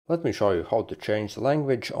Let me show you how to change the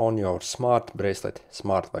language on your smart bracelet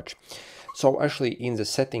smartwatch. So actually in the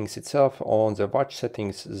settings itself, on the watch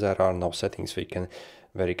settings, there are no settings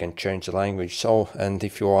where you can change the language. So, and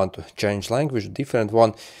if you want to change language, different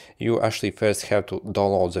one, you actually first have to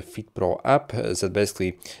download the Fit Pro app that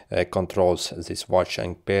basically controls this watch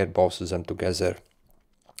and pair both of them together.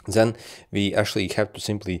 Then we actually have to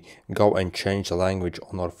simply go and change the language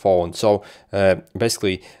on our phone. So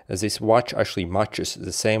basically this watch actually matches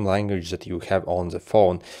the same language that you have on the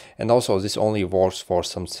phone, and also this only works for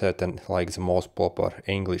some certain, like the most popular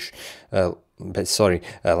English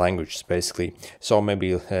languages basically. So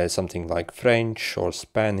maybe something like French or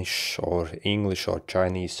Spanish or English or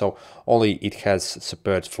Chinese. So only it has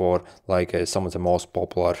support for like some of the most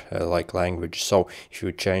popular like language. So if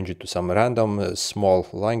you change it to some random small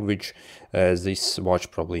language, this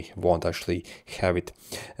watch probably won't actually have it.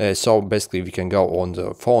 So basically we can go on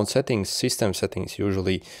the phone settings, system settings,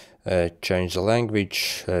 usually change the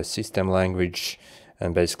language, system language,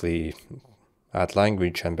 and basically add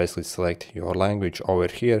language, and basically select your language over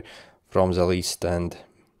here from the list. And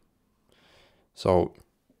so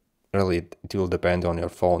really it will depend on your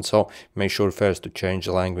phone. So make sure first to change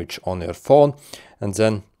the language on your phone, and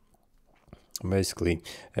then basically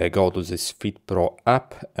go to this Fit Pro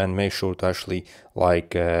app and make sure to actually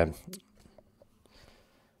like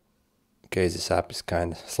okay, this app is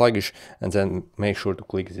kind of sluggish, and then make sure to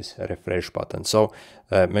click this refresh button. So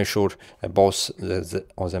make sure both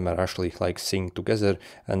of them are actually like synced together,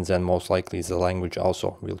 and then most likely the language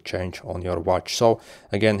also will change on your watch. So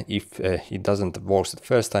again, if it doesn't work the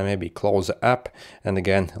first time, maybe close the app and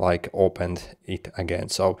again like open it again.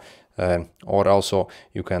 So or also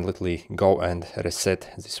you can literally go and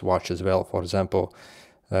reset this watch as well. For example,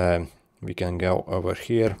 we can go over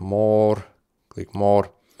here, more, click more,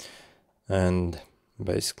 and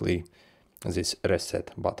basically this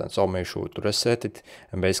reset button. So make sure to reset it,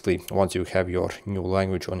 and basically once you have your new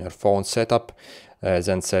language on your phone set up,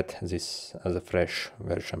 then set this as a fresh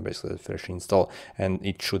version, basically a fresh install, and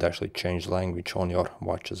it should actually change language on your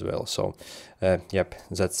watch as well. So yep,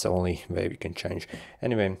 that's the only way we can change.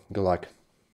 Anyway, good luck.